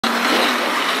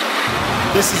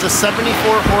This is a 74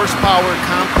 horsepower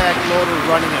compact loader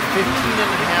running a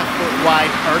 15.5-foot wide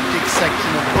Arctic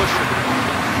section of busher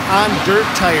on dirt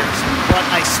tires, but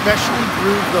I specially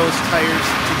grooved those tires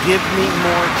to give me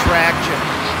more traction.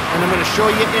 And I'm going to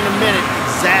show you in a minute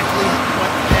exactly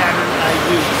what pattern I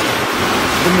used.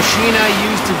 The machine I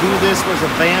used to do this was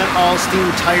a Van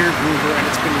Alstyne tire groover, and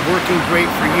it's been working great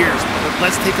for years. But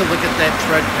let's take a look at that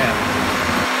tread pattern.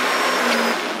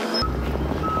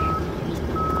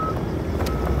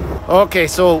 Okay,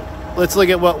 so let's look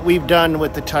at what we've done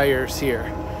with the tires here.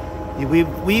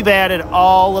 We've added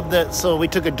all of the, so we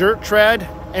took a dirt tread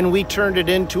and we turned it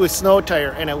into a snow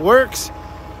tire, and it works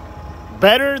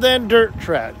better than dirt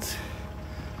treads.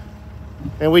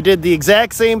 And we did the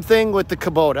exact same thing with the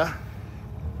Kubota.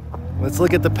 Let's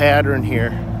look at the pattern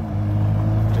here.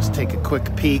 Just take a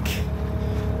quick peek.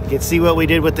 You can see what we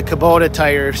did with the Kubota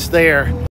tires there.